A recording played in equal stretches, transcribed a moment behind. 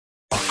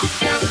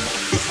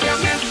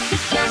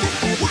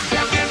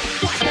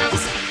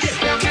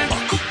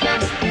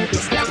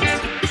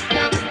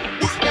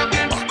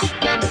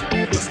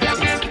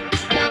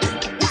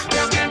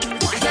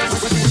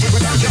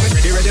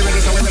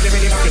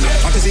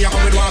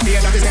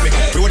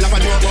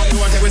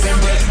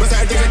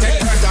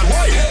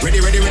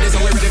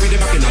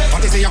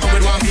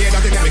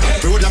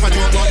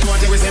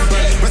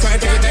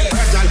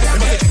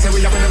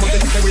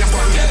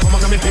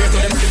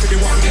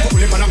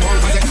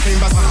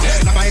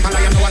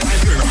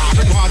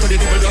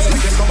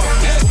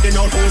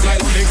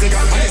music.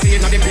 And you see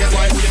it not the place,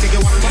 why would you think you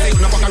want? But you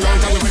no fuck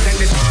around, cause we present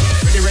this.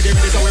 Ready,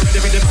 so we're ready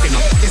for the fucking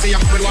up. You see I'm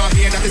with one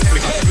here, that is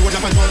typical. You would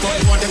have a joke, but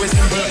you want it with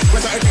simple.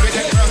 We're certain to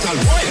take personal.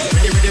 Why?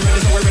 Ready,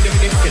 so we're ready for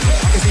the fucking up.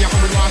 You see I'm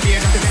with one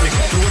here, that is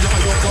typical. You would have a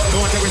joke, but you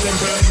want it with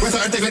simple. We're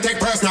certain to take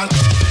personal.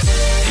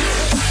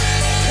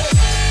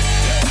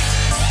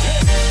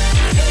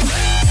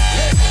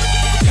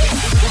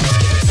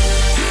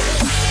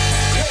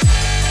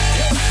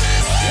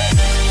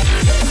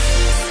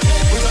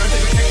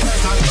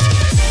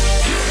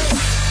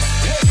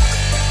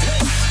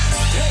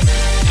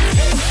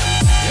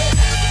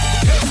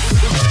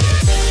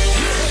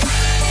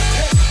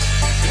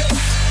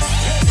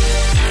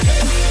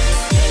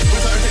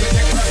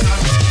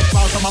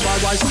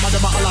 Some of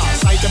them are Allah.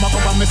 Sight them up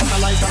and miss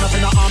analyze. And up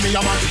in the army, a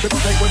man. People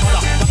take with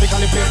mother.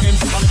 Tactically place names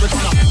in every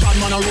corner. Bad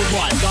man a road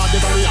boy. God the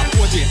barrier.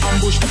 OG.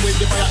 Ambush them with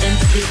the fire.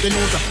 Empty clip the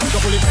nose.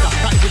 Double it better.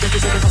 Can't if you get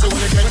this because we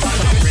will get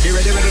faster. Ready,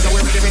 so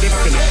we're ready for the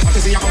fucking up. But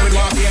you see I come with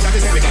war here, that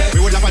is heavy.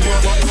 We would laugh and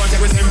joke, but we want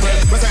it with simple.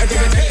 We're certain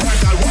to take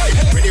personal. Why?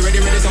 Ready, so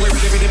we're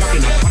ready for the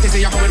fucking up. But you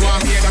see I come with war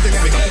here, that is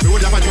heavy. We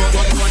would laugh and joke,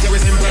 but we want it with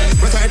simple.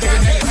 We're certain to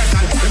take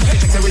personal. Them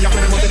checks say we are for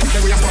them, but they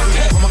say we are smart.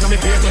 Come up to me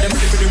face, so them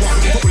ready for the walk.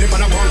 Pull it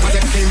on a wall, cause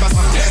everything was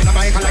fast. The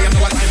bike and I am no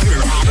one time here.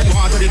 But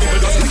water the devil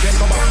just like this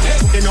come back.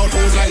 Smoking out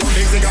fools like one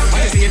big cigar.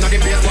 But you see it not the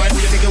place, why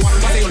would you think you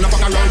want? But you no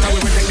fuck around, cause we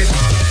will take this.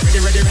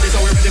 Ready, so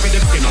we're ready for the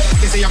fucking up.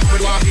 You see I'm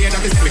with war here,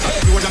 that is heavy.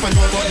 We would laugh and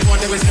joke, but we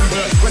want it with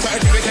simple. We're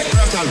certain to take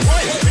personal. Why?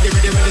 Ready, so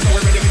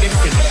we're ready for the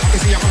fucking up. You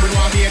see I'm with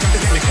war here, that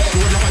is heavy.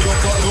 We would laugh and joke,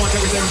 but we want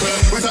it with simple.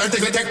 We're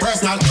certain to take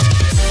personal.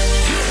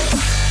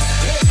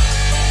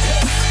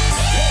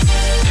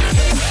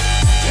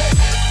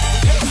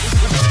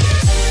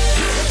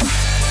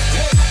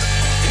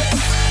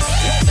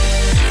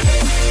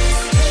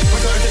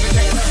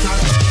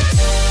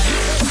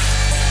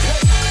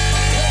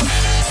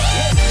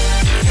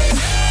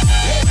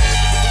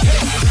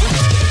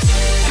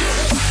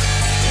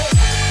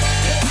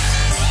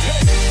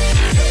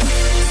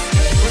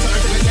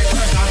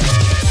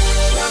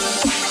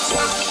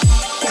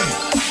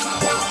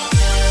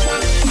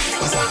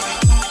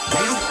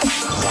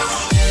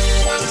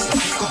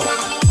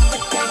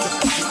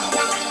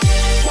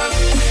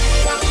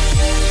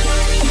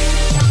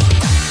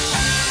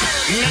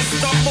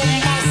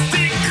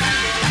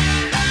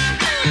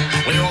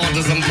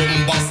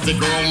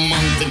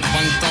 Romantic,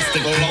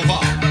 fantastic lover.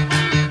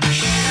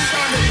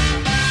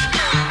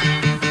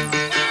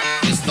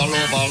 Mr.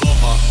 Lover.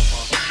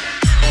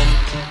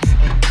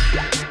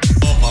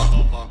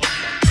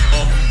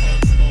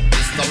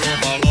 Mr.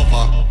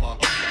 Lover.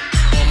 Mr.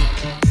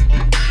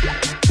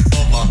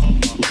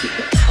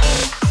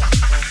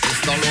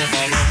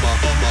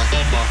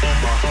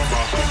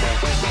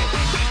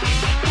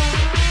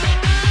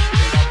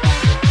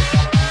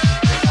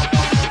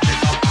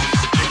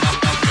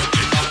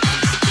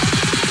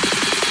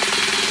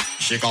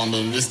 She call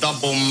me Mr.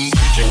 Boom.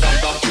 Ching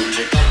up, ching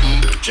up,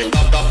 ching up, ching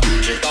up,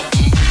 ching up,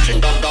 ching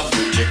up,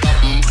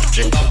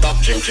 ching up,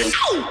 ching ching,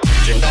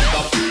 ching up, ching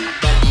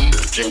up,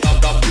 ching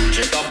up,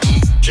 ching up,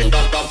 ching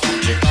up.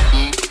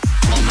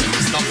 Call me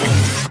Mr. Boom.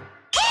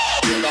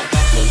 Ching up,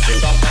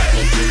 ching up,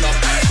 ching up,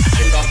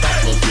 ching up,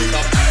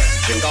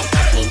 ching up, ching up,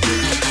 ching up, ching up.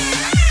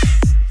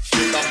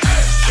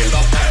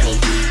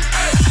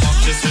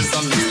 This is a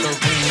Mr.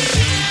 Boom.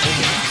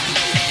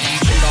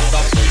 Ching up, ching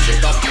up,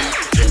 ching up,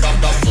 ching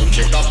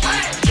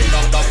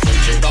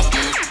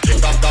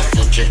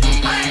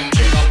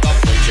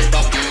up.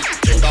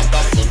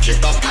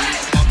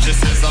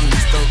 This is a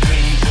Mr.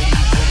 Boom Boom Boom.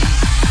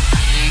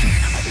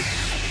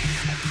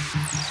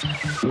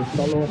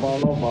 Mr.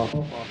 Lover.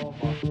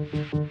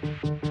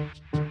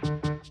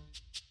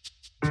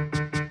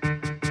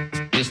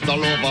 Mr.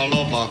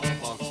 Lover.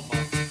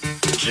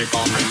 She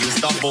call me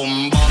Mr.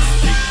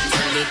 Bombastic,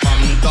 really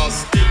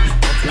fantastic.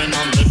 Put me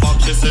on the box,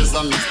 this is a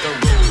Mr.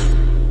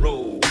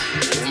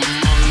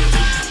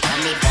 Romantic, call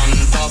me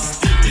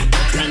fantastic.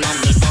 Put me on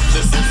the box,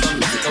 this is a Mr.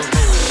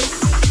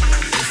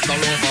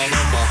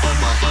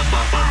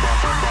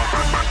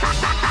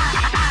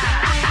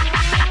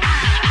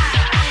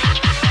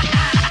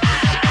 Mr.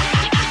 Lover.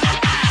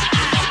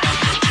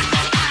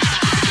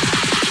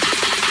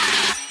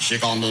 She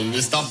call me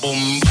Mr.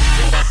 Boom.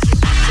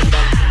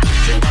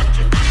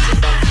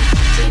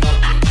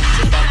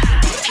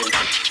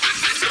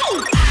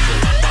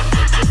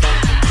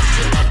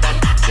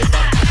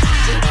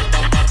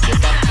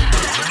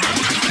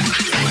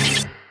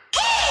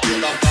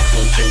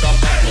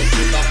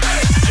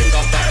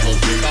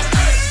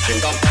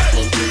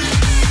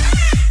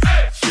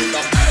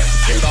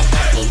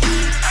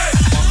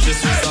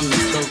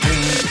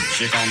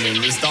 She call me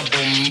Mr.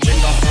 Boom.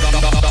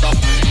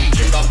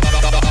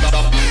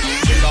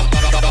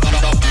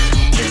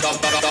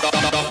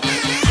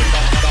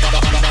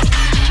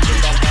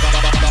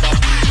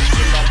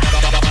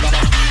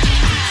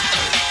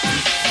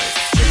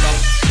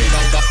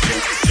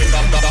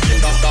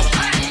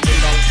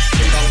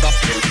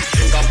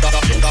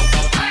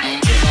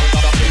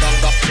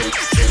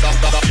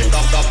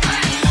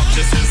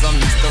 This is a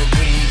Mr.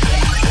 Boom.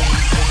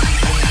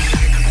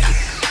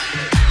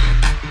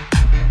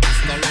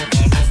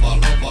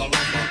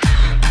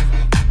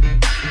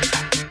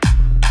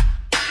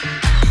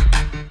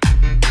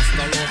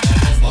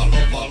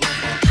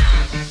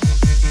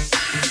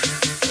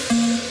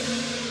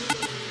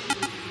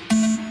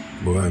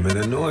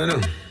 better know, you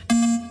know.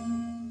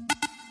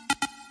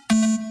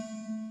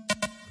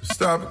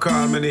 Stop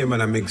calling my name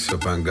and I mix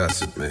up and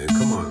gossip, man.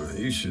 Come on, man.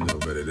 You should know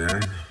better than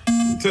that.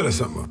 Tell us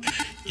something.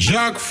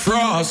 Jack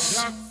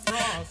Frost.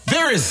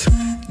 There is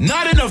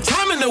not enough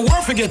time in the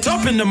world to get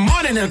up in the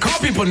morning and call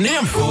people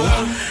name fool.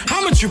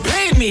 How much you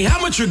paid me? How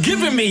much you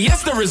giving me?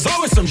 Yes, there is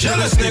always some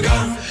jealous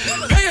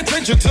nigga. Pay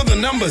attention to the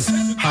numbers.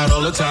 Hot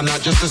all the time,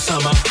 not just the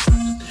summer.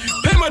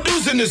 Pay my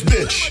dues in this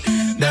bitch.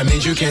 That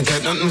means you can't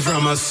take nothing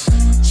from us.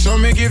 So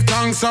me give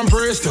thanks and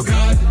praise to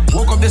God.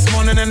 Woke up this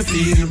morning and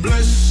feel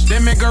blessed. They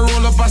make a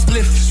roll up a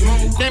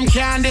spliff. Them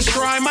can't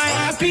destroy my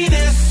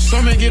happiness.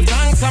 So me give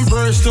thanks and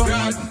praise to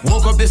God.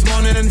 Woke up this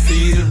morning and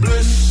feel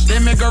blessed. They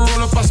make a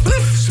roll up a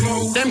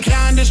spliff. Them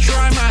can't destroy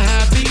my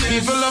happiness.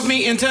 People love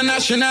me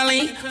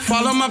internationally.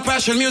 Follow my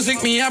passion,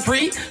 music me I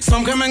pre.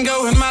 Some come and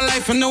go in my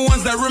life, and the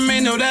ones that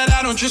remain know that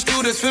I don't just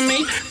do this for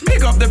me.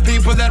 Big up the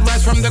people that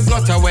rise from the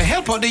gutter. We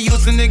help all the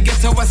youth in the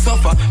ghetto I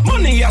suffer.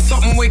 Money is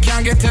something we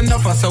can't get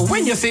enough of. So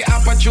when you see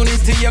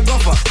opportunity, you go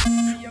for.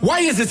 Why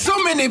is it so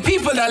many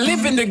people that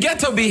live in the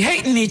ghetto be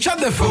hating each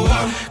other for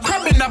what?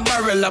 Crab in a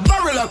barrel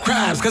of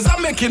crabs. Cause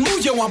I'm making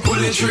moves, you want pull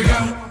the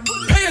trigger.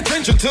 Pay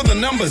attention to the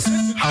numbers.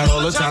 Hot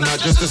all the time, not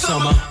just the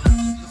summer.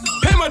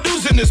 Pay my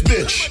dues in this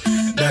bitch.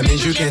 That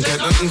means you can't take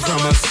nothing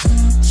from us.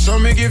 So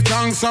me give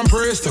thanks and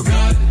praise to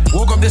God.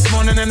 Woke up this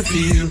morning and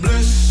feel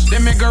blessed. They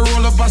make a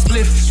roll up a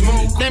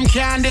spliff. Them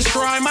can't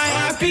destroy my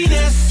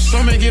happiness.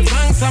 So me give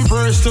thanks and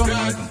praise to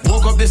God.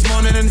 Woke up this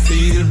morning and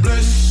feel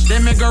blessed. They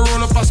make a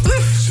roll up a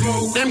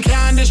spliff. Them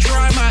can't destroy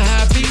my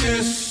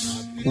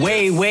happiness.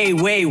 Way,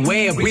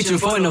 reaching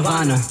for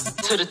Nirvana.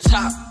 To the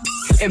top.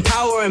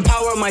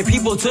 Empower my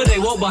people till they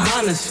walk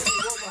behind us.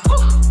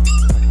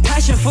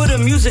 Passion for the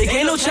music,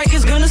 ain't no check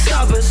is gonna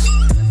stop us.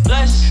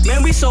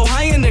 Man, we so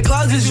high in the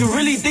clouds, you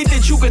really think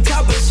that you could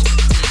top us?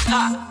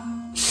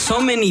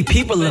 So many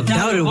people have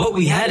doubted what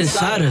we had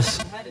inside us.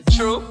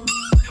 True.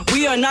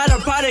 We are not a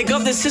product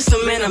of the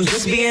system, man, I'm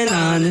just being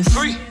honest.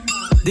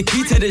 The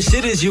key to this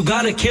shit is you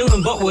gotta kill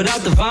them, but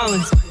without the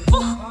violence.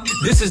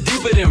 This is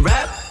deeper than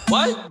rap.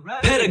 What?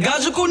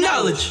 Pedagogical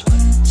knowledge.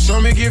 So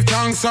me give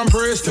thanks and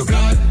praise to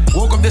God.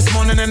 Woke up this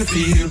morning and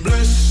feel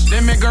blessed. They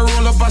make a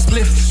roll up a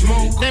spliff.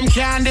 Them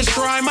can't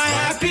destroy my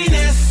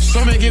happiness.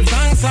 So me give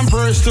thanks and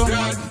praise to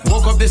God.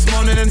 Woke up this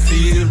morning and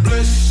feel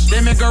blessed.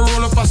 They make a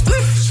roll up a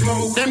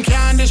spliff. Them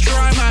can't destroy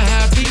my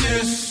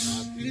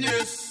happiness.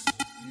 Yes.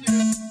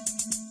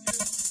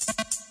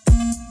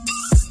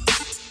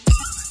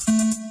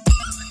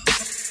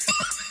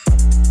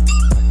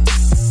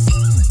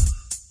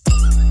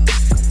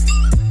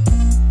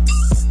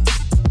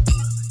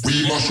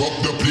 We mash up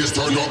the place,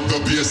 turn up the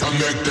bass and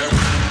make them.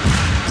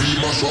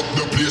 We mash up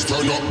the place,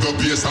 turn up the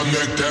bass and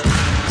make them.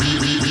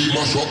 We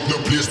mash up the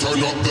place, turn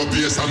up the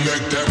bass and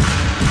make them.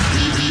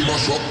 We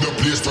mash up the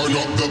place, turn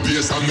up the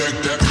bass and make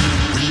them.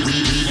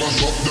 We mash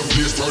up the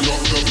place, turn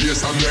up the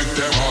bass and make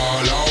them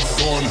all have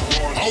fun.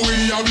 How we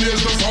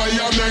ablaze the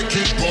fire, make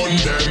it burn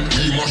them.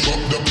 We mash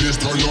up the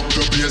place, turn up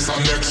the bass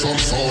and make some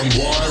sound,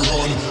 boy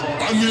run.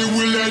 And we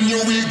will end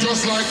your week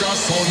just like a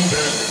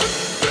Sunday.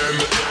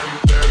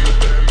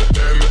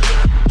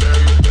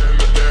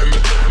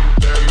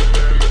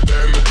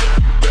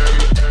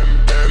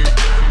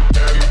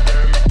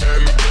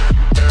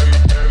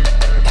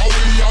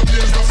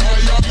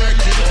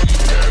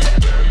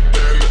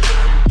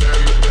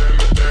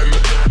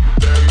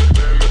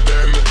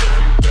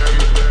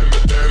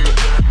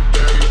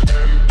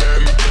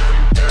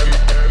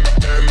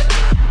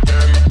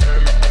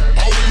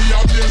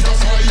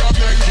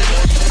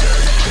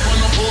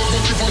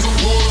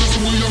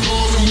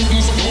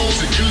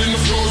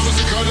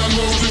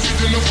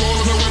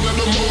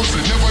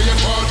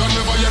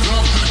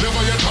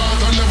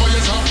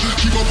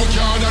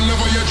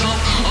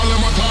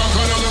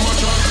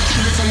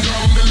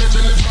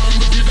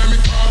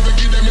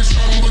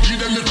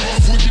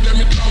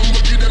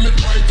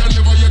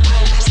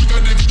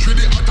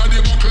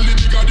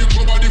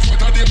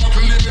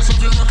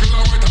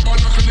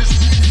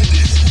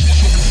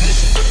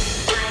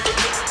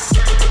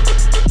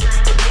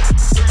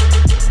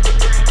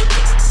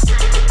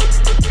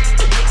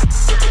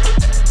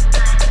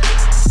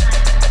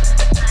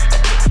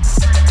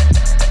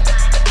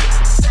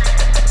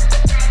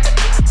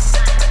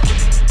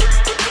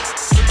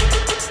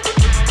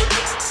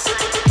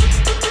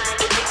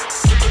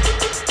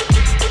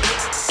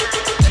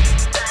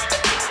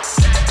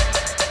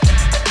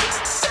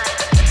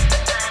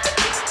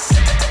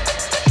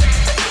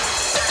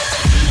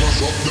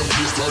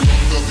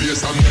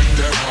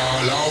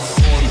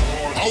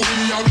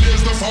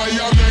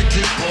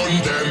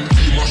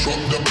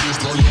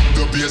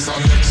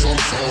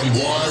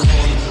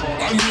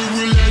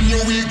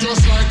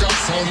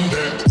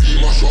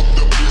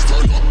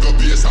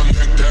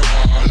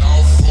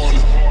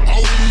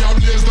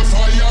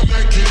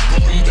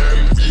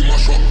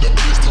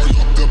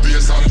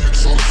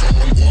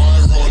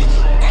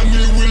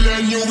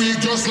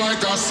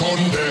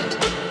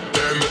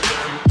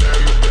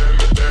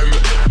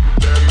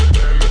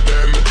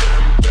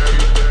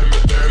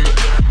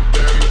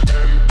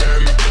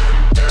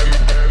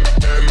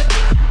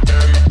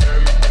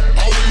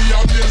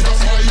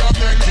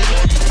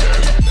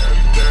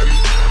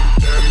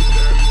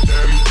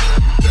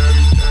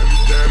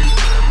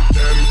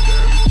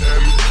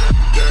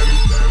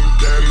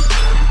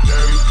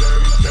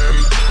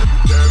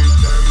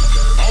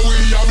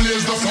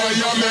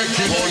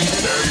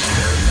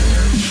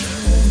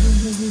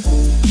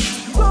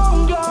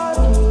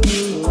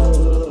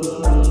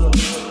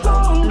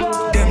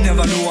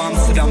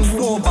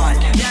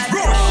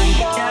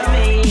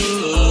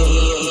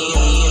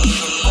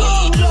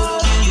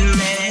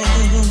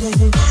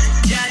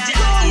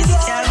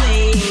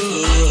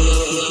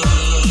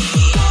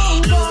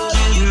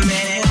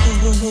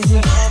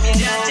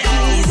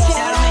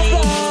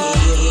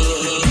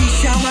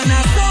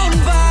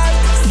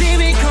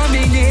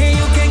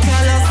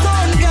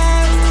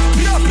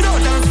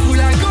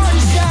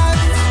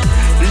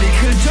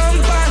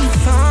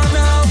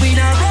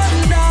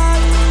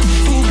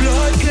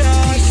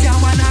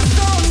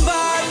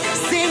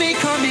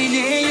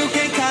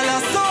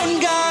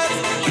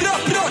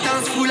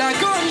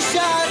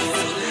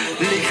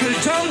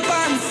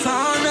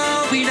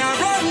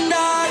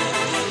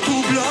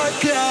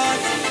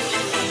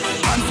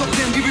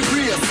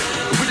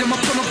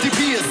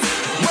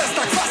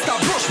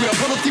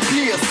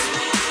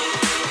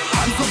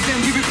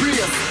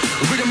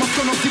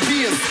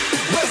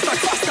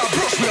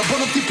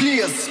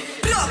 bass.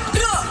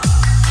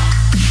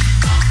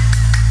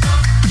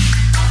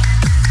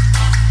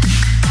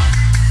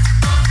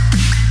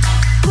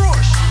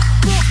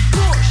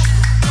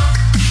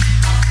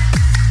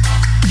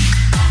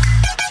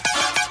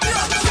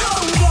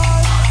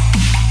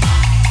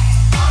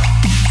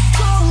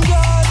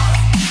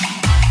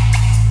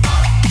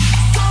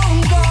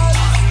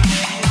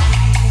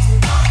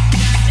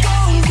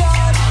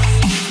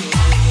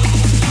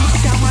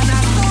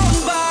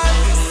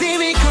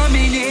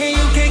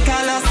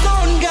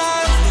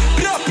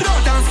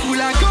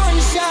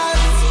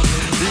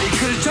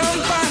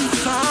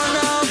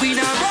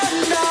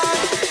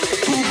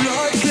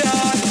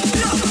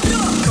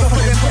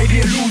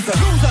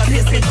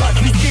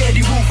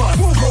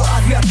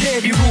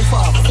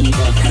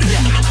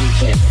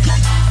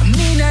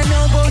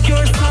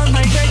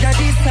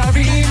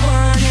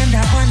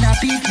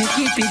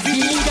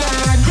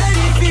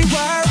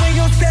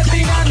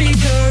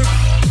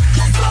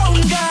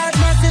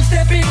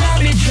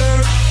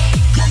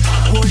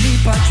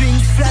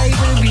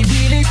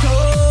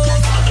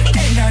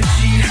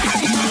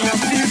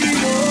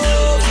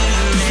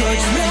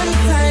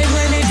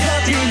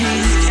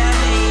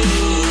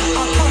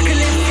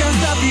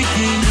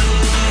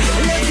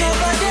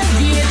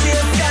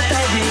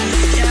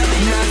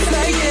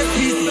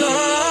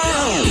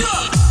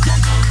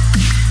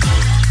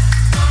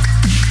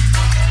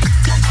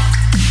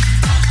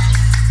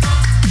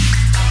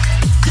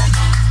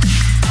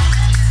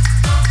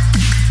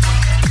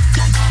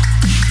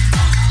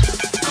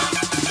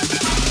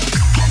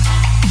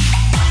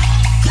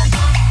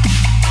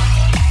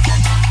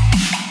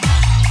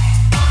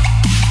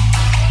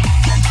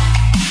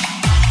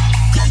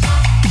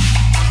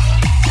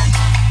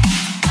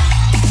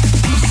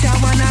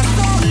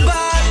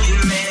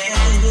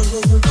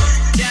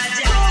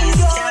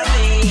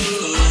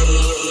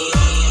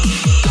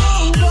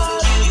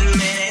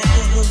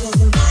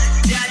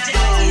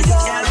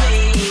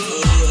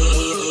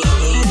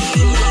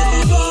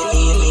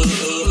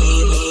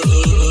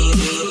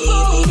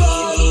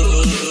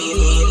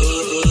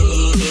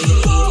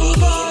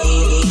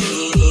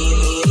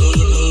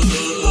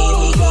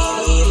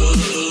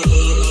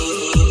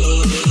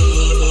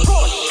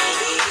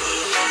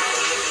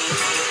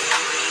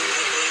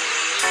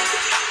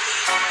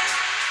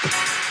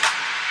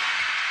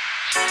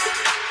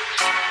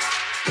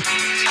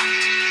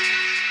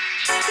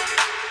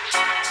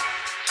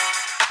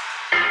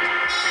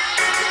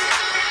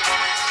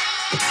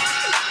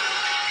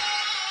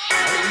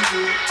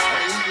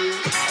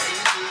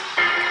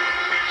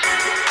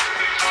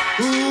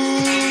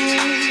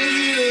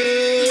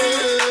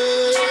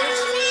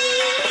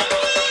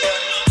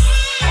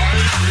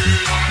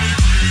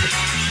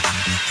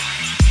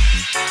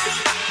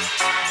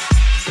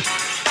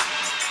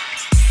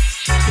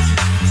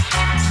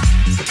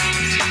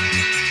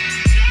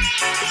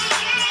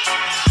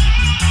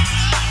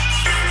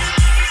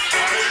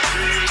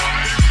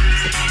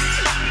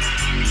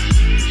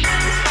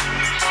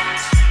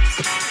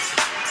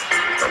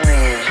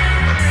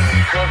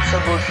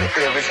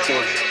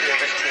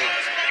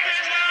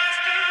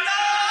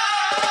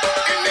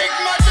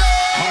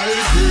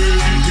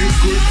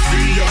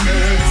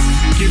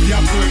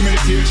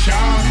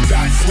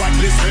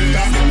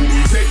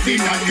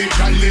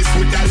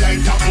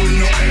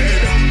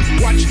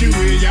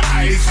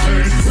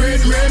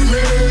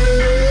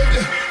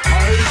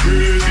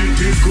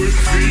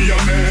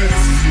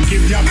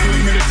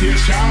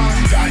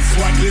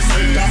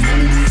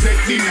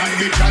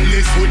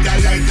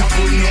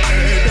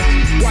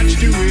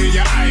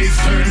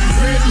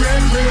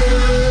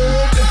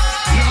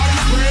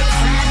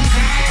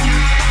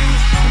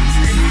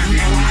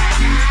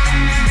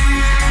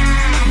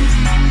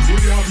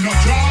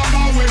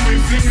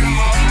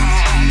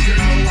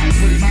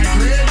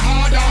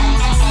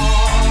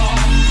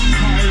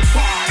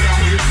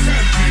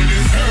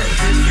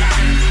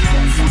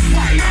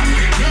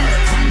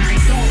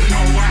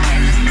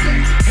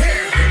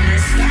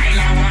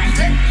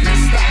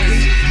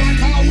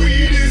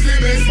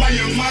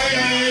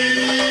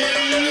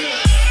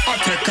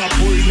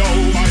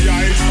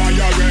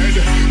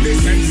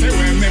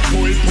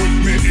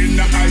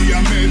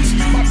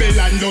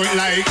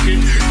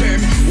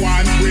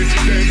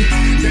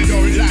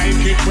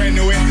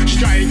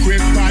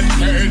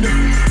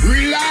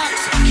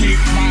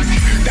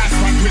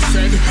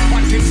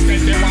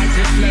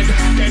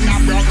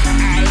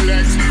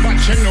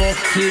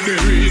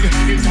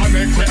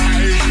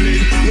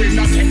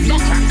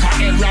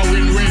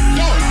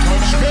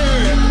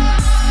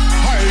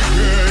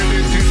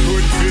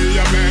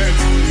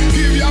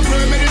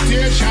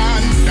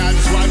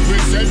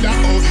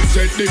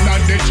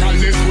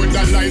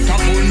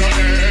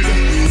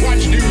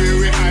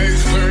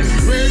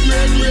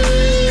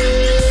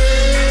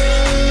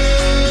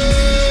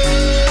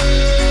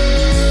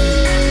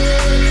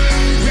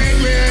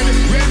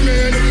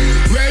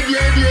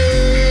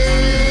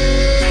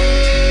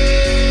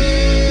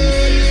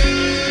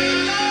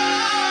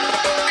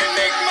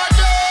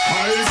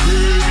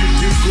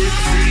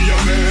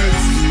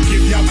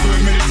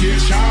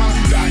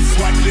 That's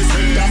what this is.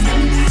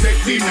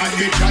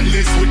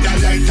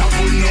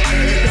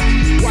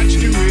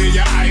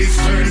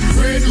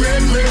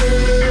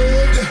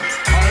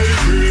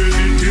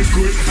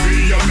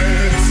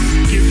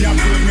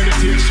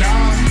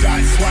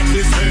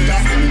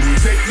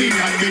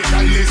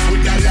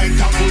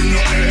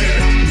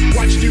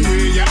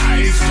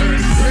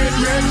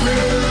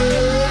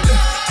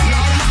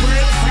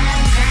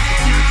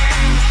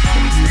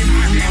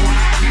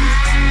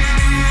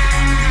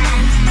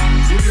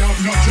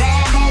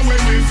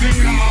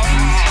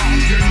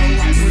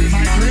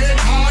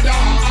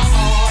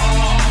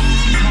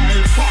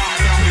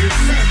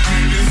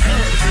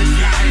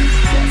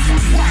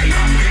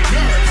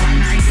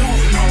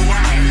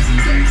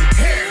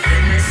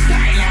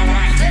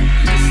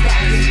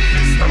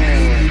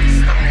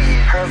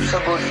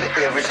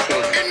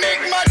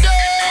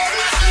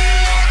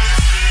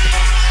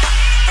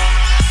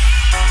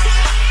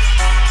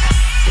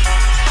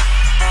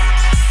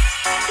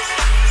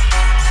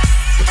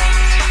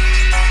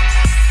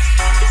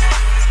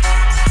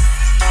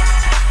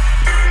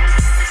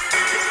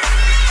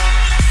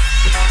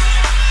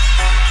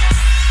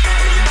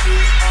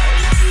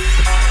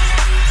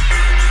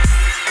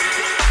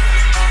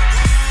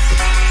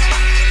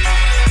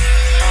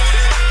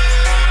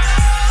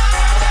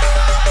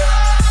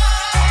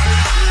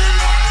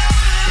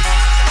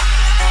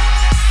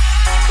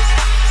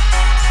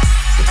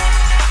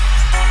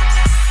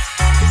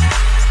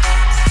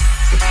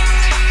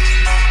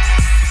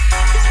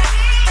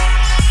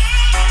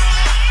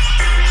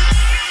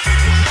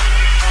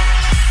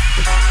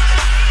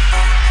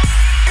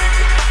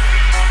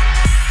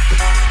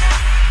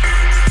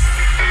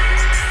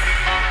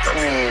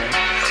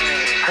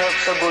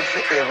 good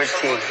for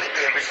everything.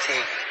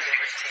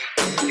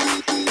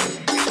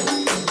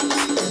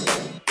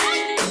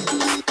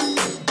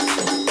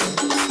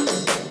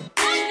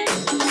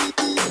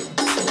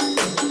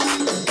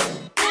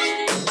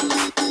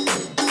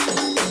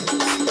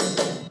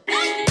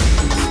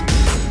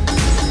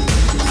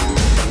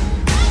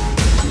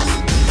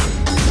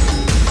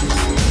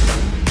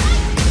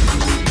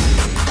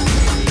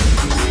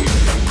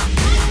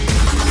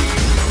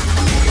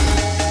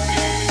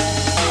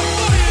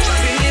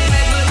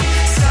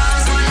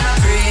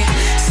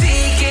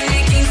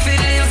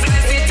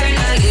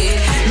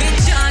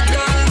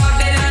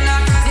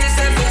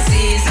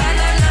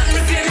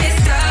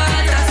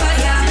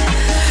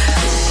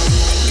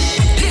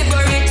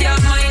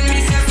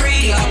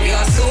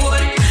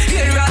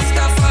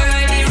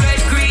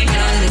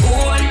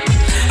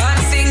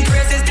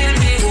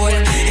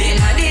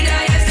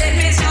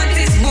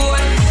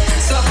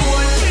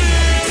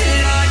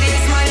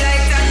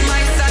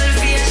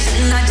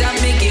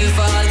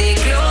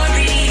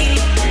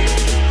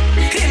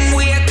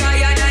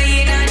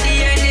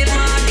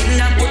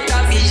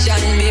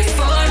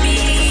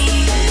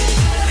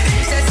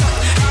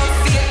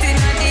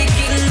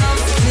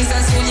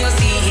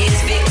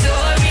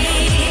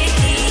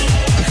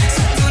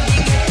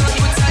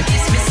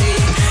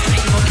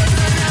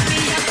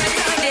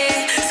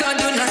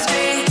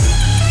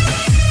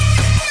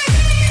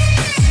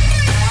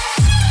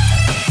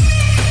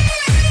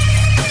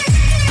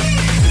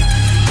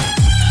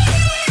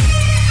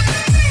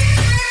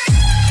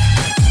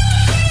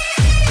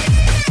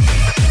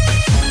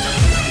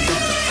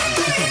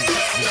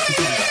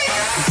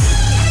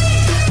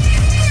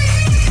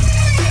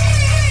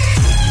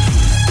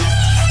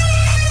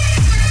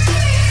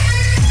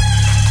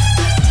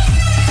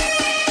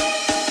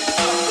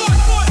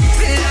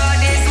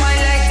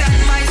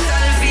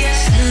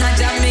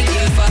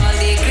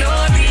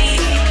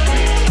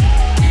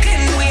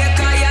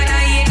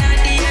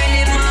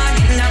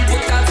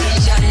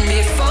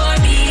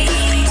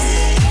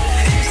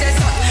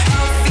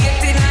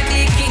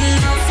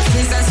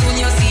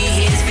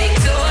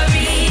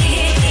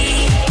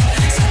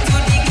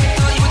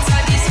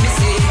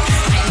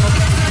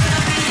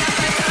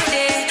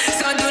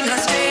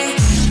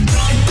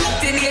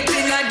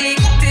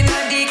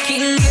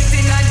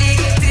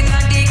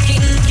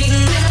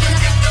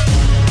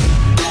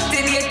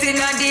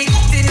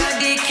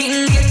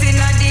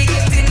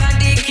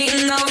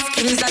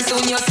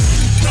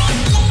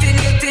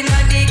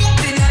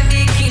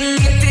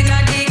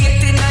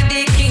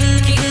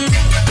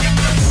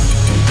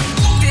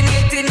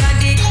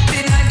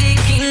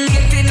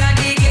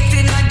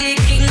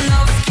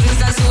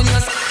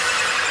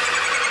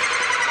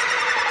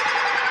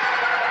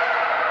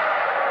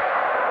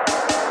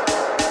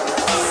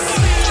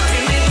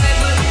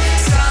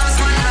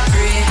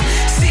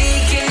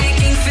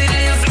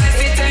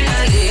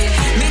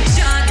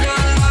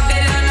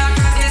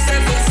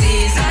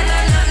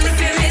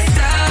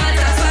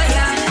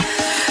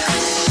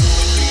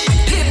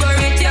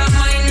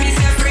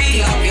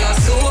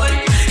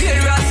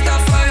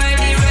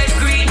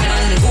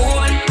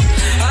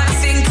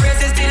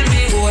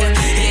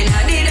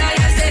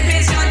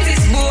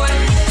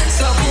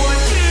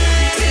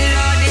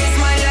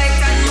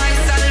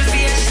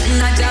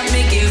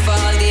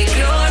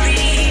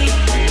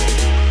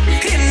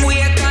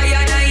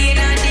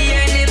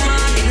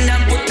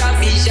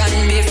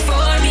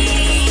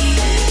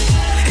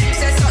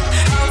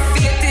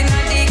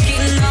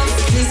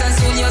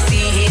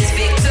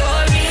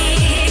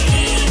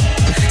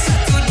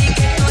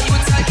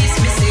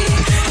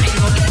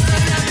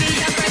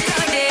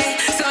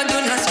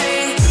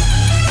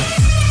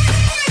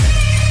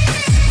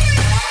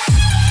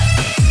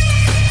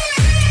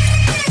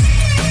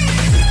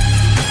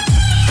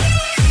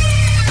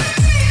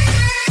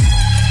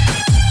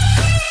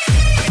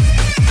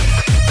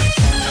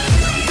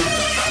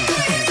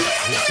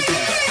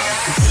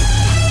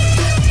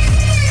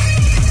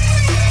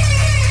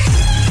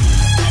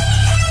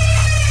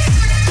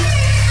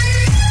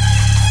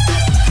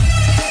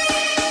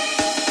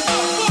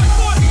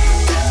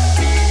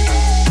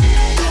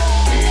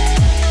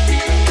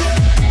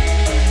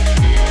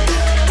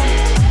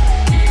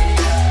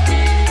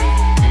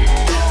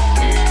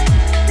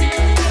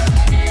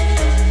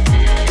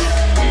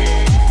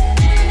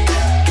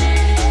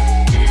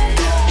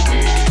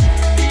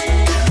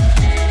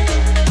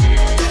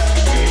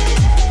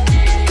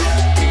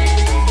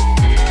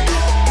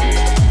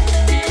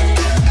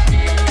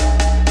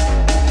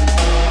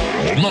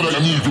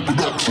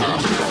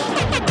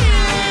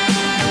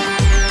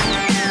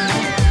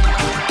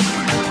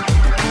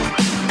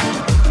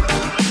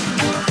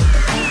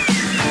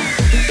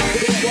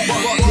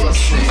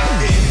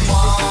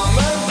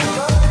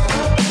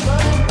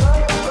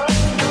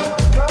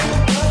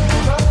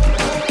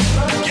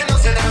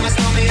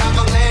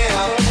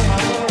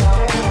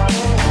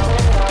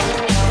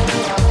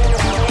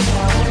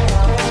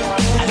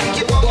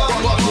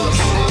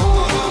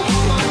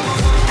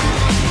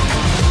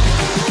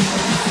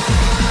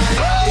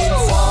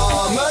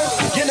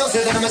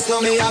 slow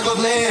me, I go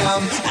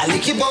blam. I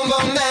like you boom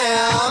boom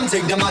down.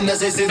 Take the man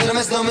that says it, then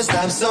I slow me,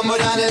 stab somewhere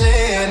down the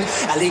lane.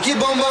 I like you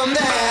boom boom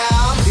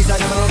down. These are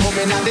the men who come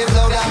in and they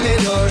blow down my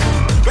door.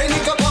 Rain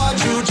it come out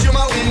through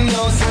my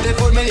window, so they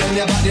put me in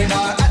the body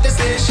bar at the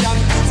station.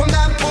 From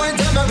that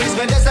point on, I reach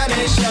my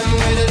destination.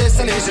 Where the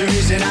destination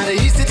region and the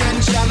east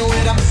detention.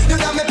 Where them do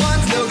that me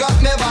pants, look up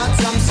me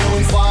bottom. So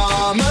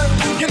informer,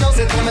 you know,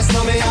 say them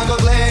slow me, I go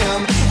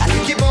blam. I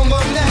like you boom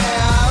boom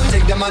down.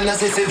 Take the man that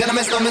says it, then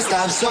I slow me,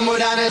 stab somewhere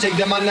down. Take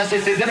the man that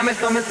says it, then I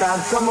slow me, stab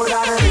somewhere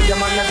down. Take the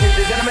man that says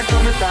it, then I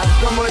slow me, stab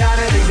somewhere down.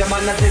 Take the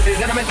man that says it,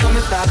 then I slow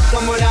me, stab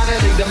somewhere down.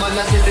 Take the man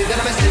that says it, then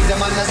I stick the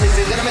man that says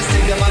it, then I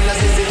stick the man that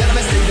says it, then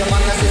I stick the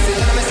man that says it,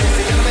 then I stick the man that says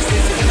it, then I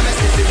stick the man that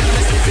says it, then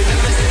I stick the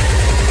man that says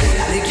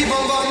it. I keep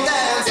on going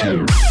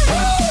down.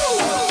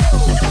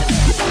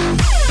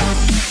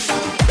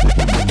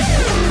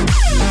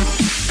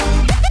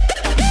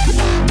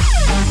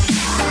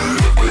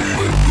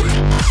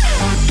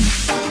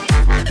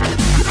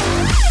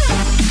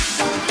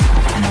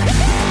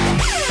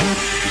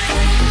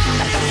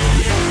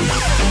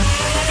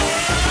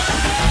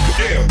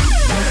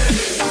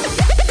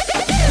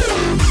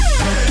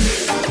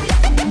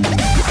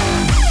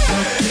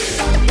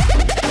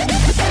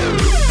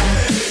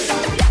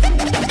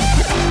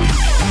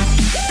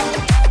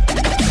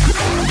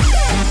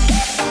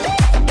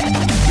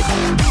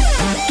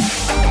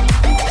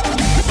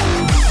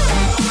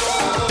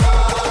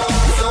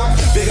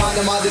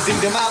 Think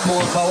them have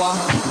more power.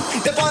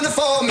 They on the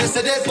phone, me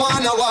say they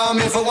wanna want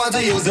me. For once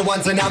I use the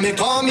one, so now me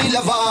call me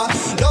lover.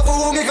 Love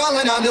who me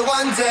calling on the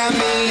one tell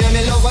me. And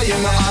me love you,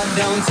 my heart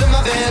down to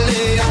my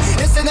belly.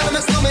 Listen to me,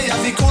 slow me, I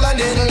feel cool and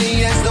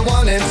diddly. It's the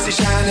one MC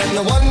Shine and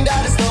the one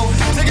that is slow.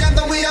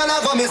 Together we all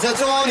have a Mr.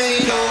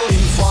 Tornado.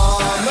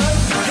 Informer,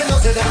 you know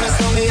say that me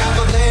slow me, I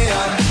go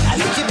blam. I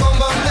like you boom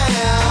boom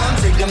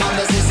down. Take them on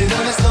the sissy,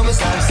 then me slow me,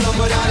 stop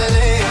somewhere down the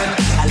lane.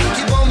 I like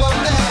you boom boom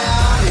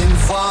down.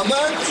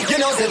 Informer, you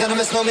know say that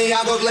me slow me,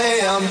 I go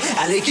blam.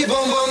 I like you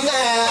boom boom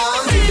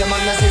down. Take them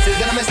on the sissy,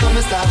 then me slow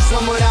me, stop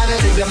somewhere down.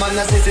 Take them on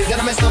the sissy,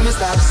 then me slow me,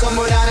 stop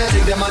somewhere down.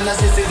 Take them on the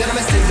sissy, then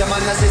me stick them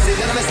on the sissy,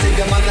 then me stick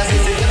them on the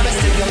sissy, then me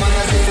stick them on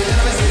the sissy,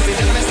 then me stick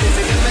them on the sissy, then me stick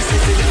them on the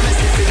sissy, then me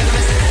stick them on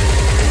the sissy.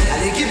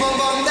 I like you boom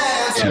boom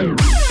down.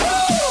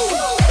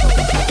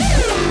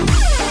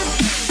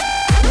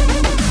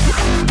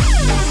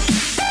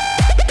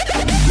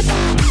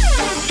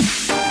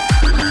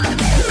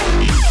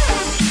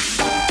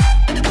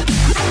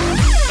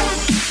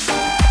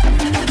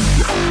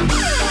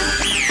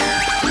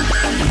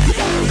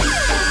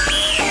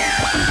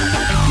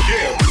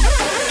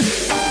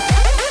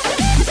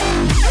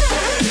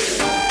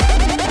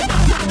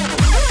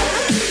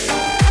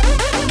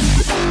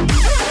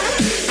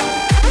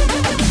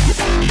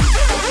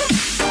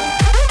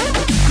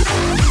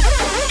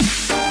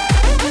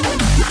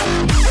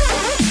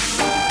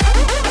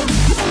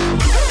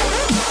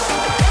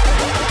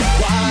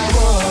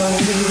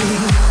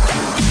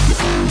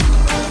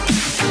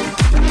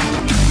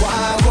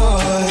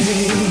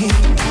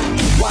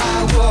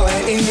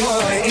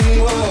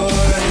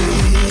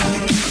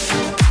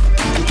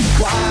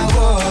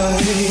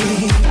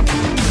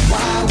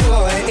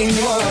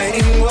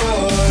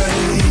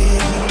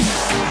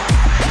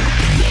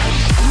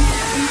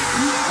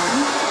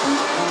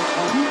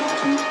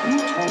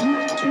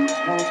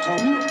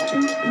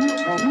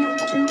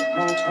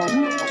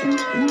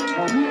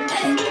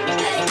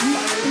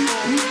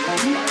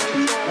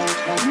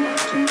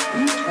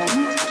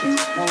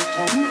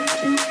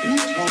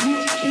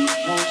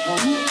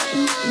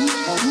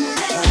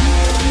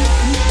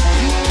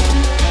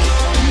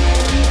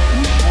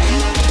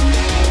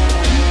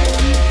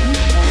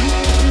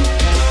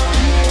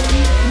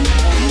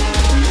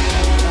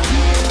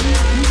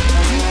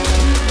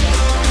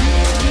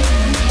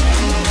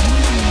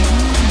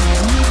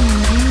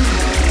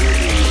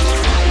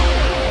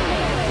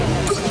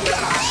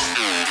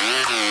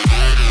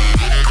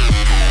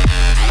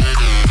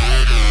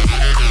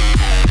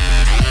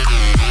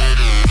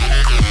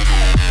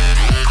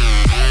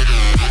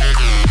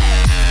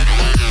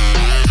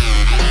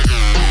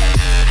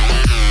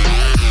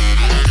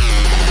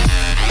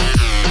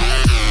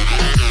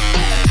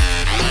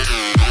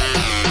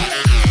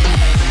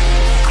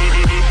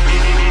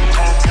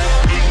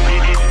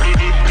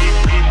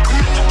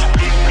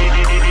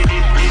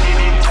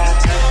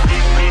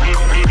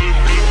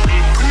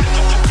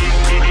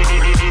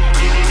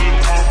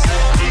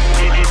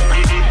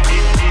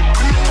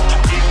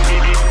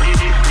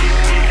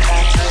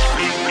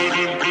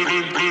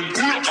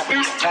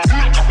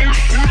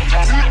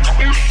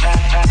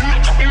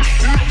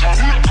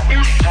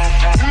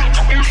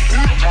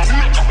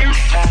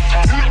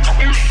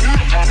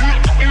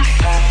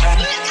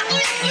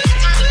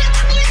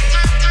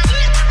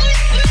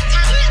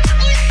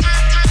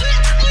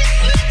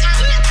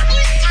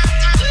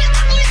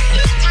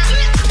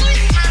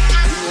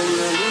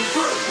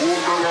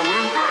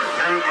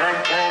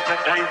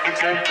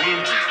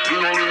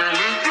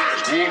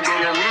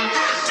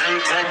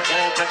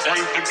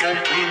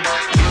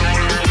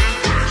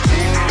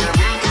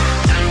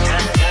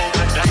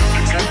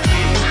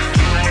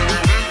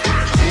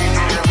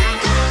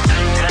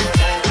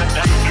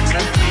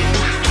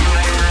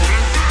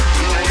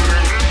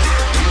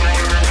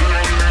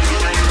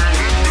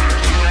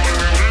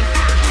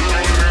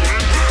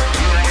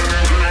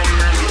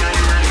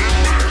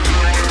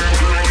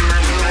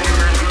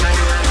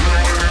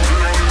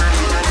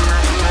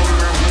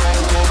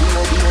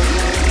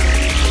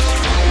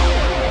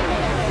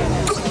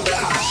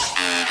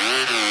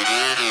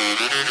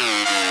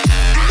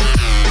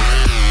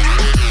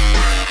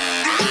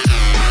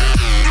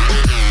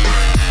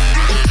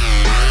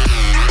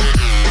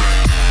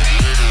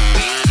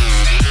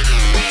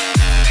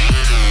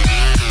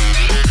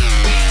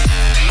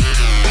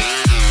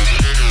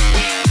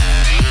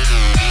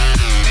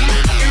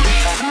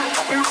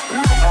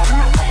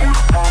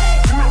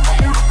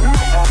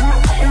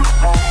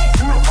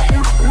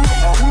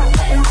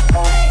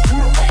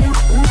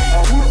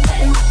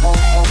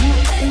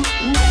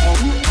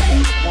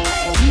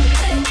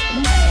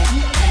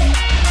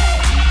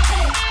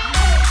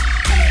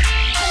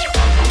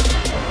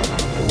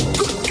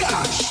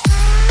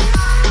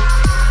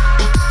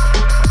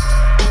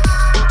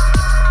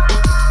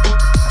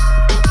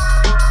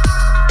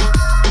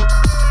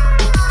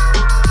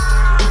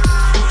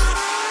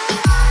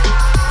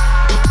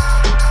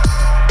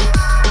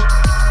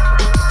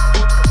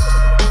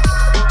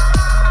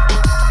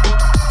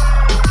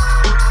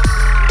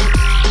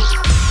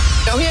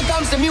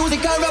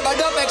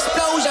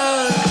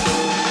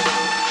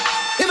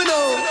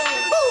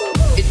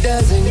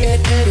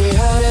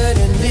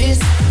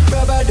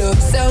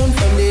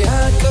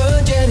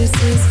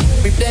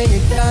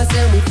 fast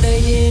and we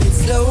playing it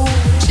slow.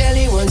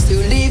 Shelly wants to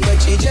leave,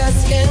 but she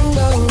just can't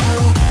go.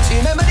 She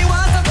remember the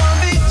ones that want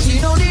me. She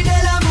know the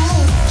Della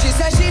move. She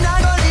says she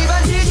not gonna leave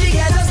until she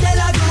get a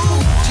stellar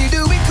groove. She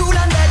do it cool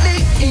and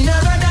deadly in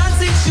her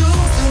dancing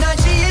shoes. Tonight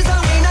she is a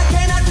winner,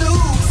 cannot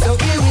lose. So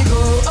here we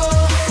go.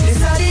 Oh,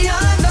 this are the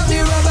hands of the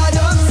rubber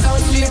duck.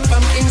 Sound straight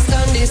from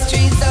Kingston, the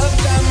streets of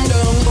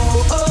Camden.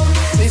 Oh, oh,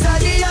 these are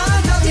the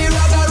hands of the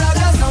rubber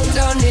sound.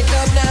 Turn it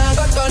up now,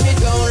 go turn it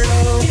down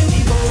low. Here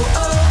we go.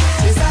 Oh,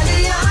 these are the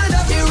hands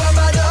of the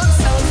rubber duck.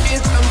 Sound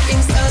straight from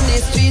Kingston, the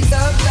streets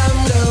of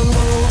Camden.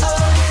 Oh,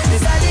 oh,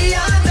 these are the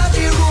hands of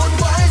the road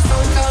boys.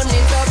 Sound turn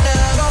it up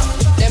now.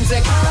 Them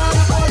say call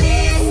the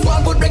police.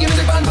 One put reggae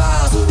music on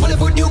bass. When they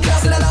put new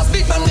class in the last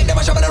beat, man make them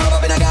a shove and a rub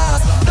up in a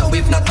gas. No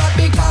if not bad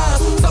big cars.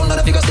 Sound of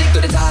the figure stick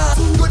to the task.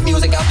 Good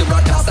music have to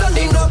broadcast and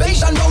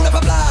innovation round of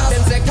applause.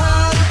 Them say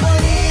call the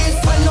police.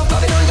 When no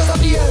Babylon just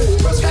appear.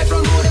 Proscribe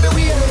from road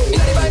everywhere. In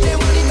the vibe them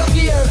will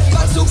interfere.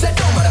 God soup said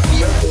don't bother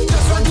fear.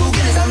 Just run 2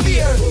 Guinness and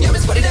beer. Yeah,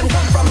 Miss Buddy them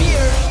come from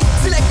here.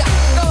 Select that,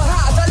 go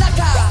hard,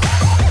 Zalaka.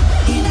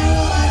 In a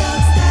rubber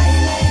dog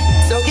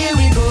style. So here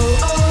we go.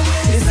 Oh,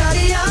 this are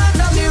the hands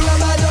of the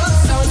rubber dog.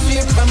 Sound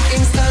straight from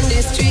Kingston, the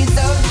streets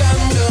of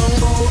Camden.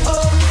 Oh,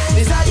 oh,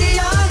 this are the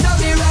hands of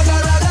the rubber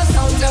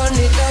sound. Turn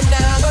it up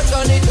now, go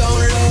turn it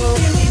down low.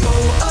 Here we go.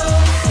 Oh,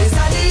 this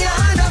are the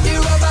hands of the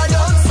rubber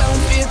dog. Sound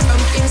straight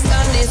from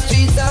Kingston, the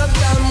streets of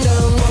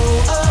Camden.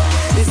 Oh, oh,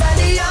 this are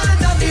the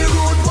hands of the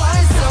road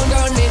boys. Sound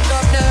turn it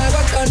up now,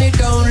 go turn it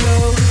down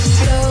low.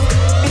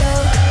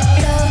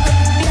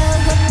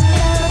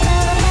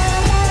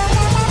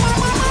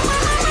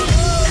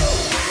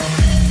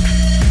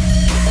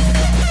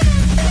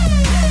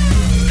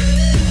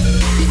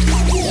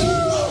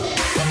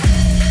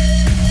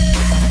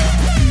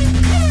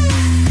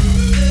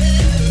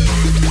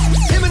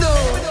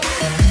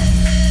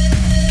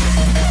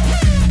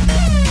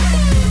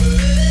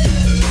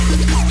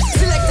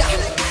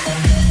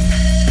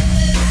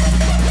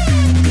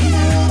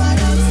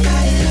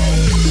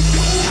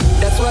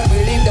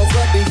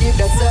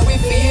 That's how we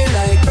feel,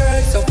 like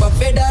birds of a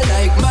feather,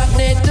 like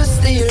magnet to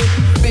steel.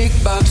 Big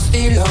box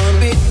steel, on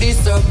beat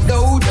this up,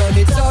 low, turn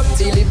it up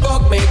till it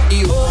buck, make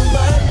the whole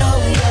burn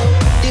down, yo.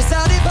 This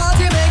how the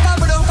party maker,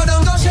 but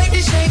don't go shake the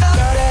shaker.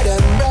 Started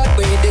and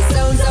Broadway, the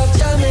sounds of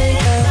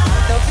Jamaica.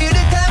 Now feel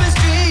the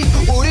chemistry,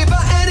 put it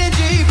for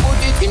energy, put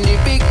it in the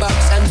big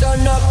box and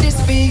turn up the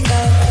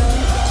speaker.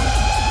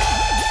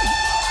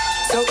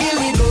 So here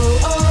we go,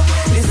 oh,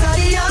 this are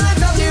the hands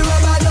of the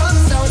rubber dog.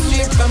 Sound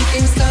straight from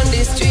Kingston,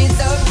 the streets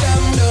of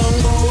Camden.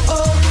 Oh,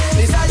 oh,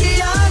 this are the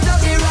hands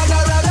of the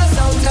rubber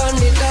sound. Turn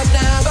it up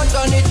now, but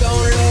turn it down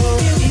low.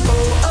 Here we go,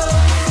 oh,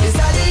 this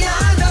are the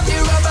hands of the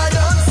rubber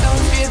dog. Sound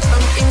straight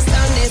from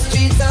Kingston, the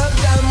streets of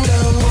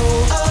Camden.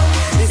 Oh, oh,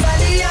 this are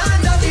the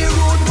hands of the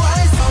road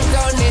boys. Sound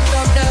turn it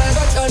up now,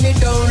 but turn it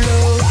down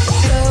low.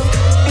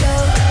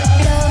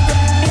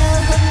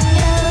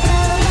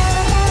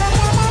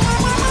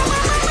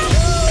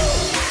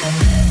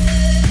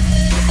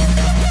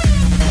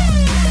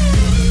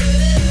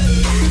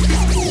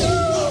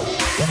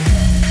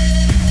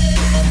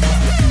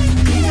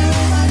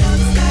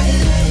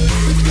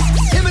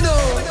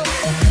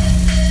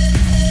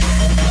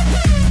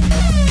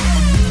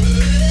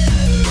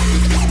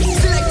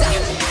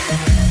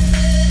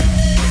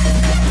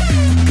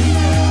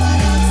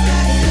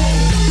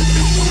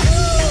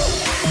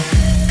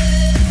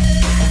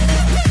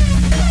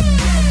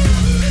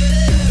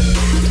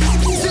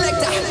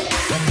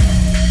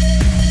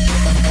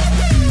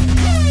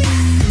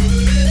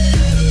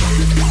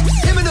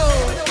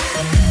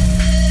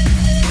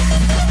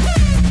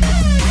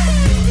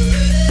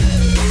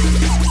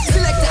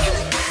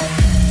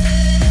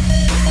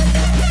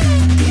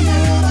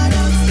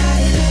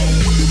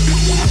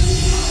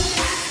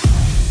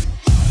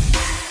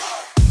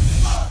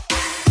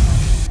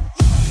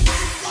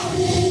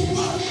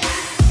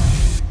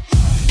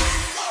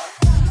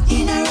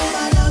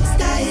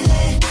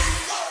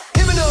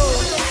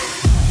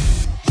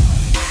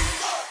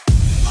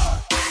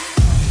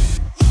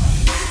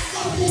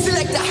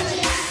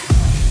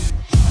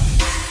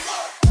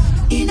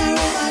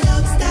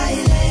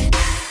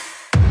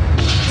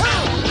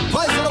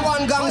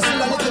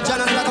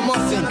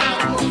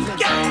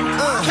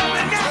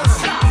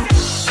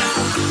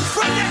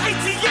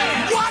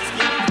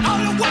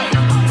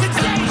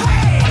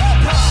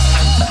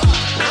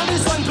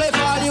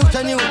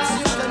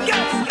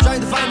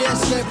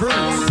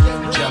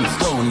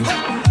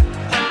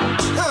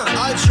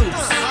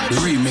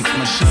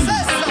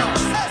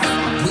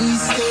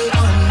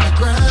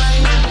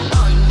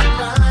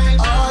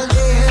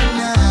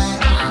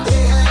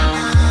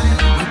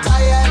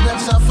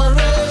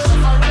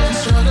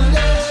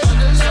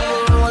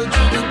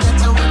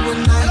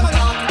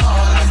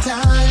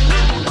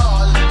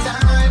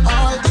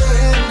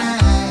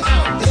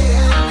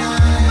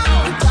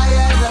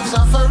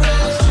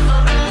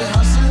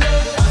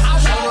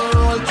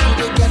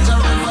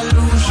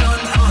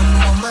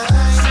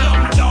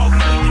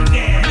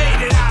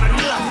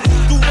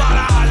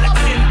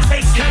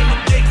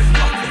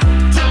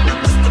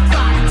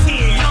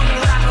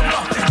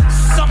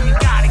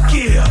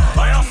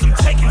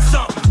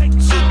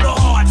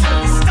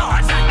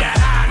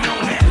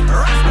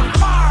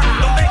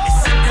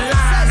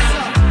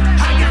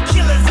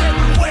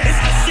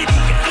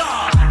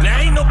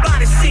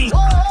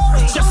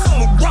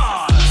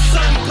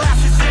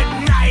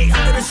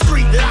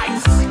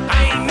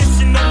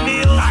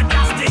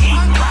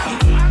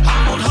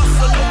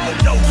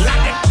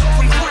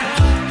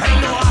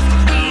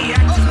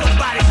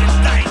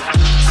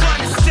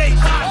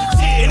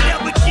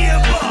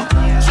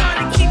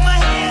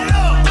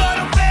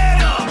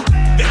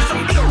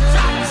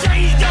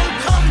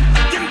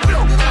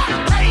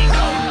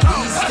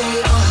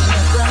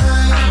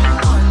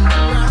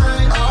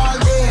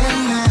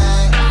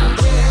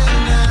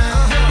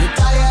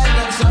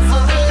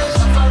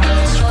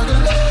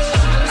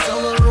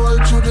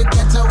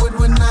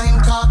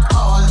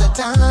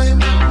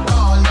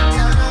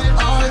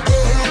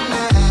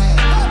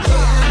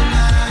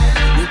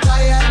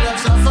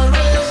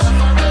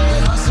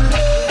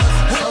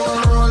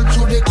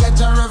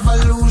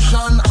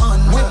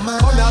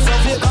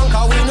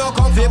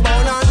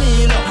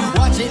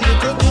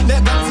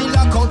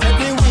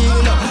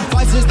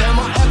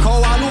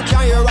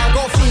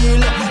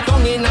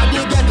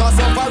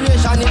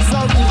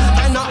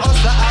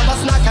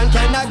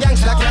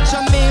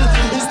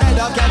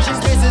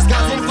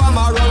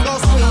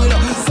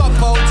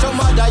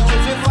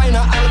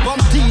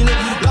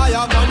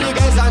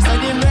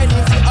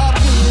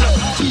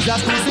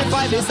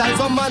 besides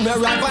some man we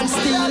rap and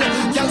steal.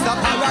 Gangsta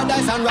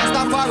paradise and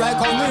Rastafari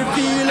come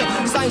reveal.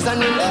 Signs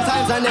and in the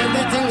times and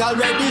everything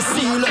already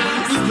seal.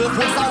 Evil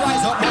force a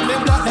rise up and me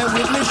block them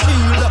with me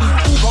shield.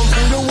 Who come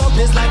pull you up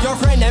is like your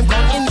friend them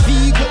come in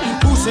vehicle.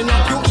 Pushing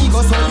up your ego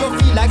so you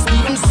feel like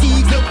Steven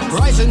Seagal.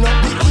 Rising up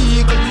the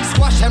eagle,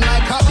 squash them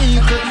like a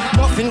eagle.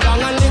 Nothing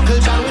gone and little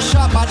John was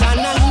sharper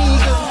than an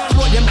eagle.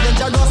 Throw them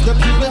dangerous, the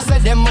people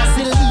said them must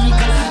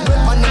illegal.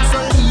 Weapon them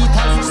so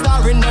lethal,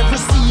 star in every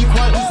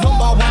sequel.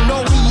 Number one no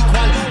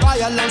equal,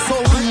 violence so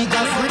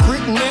regal.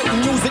 Brick neck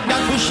music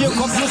that will shake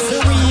up your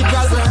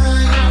cerebral.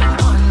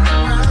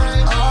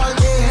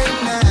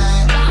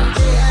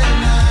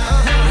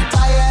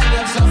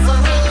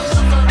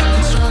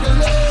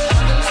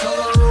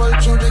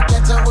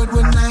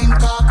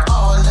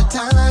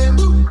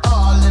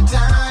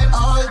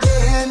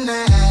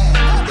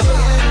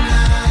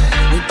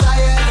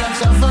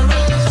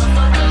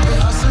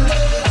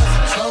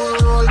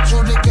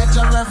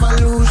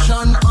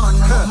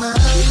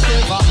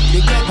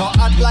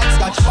 Like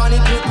Scotch funny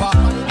paper,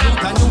 you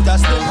can do the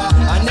slipper,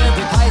 and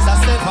every ties a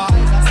slipper.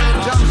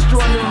 Jump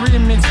on the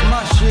remix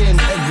machine,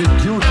 every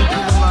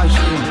beautiful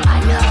machine.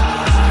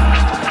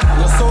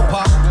 The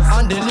sofa,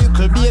 and the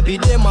little baby,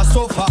 them a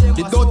sofa.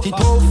 The dirty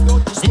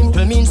tough,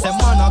 simple means a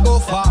man a go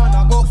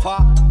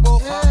far.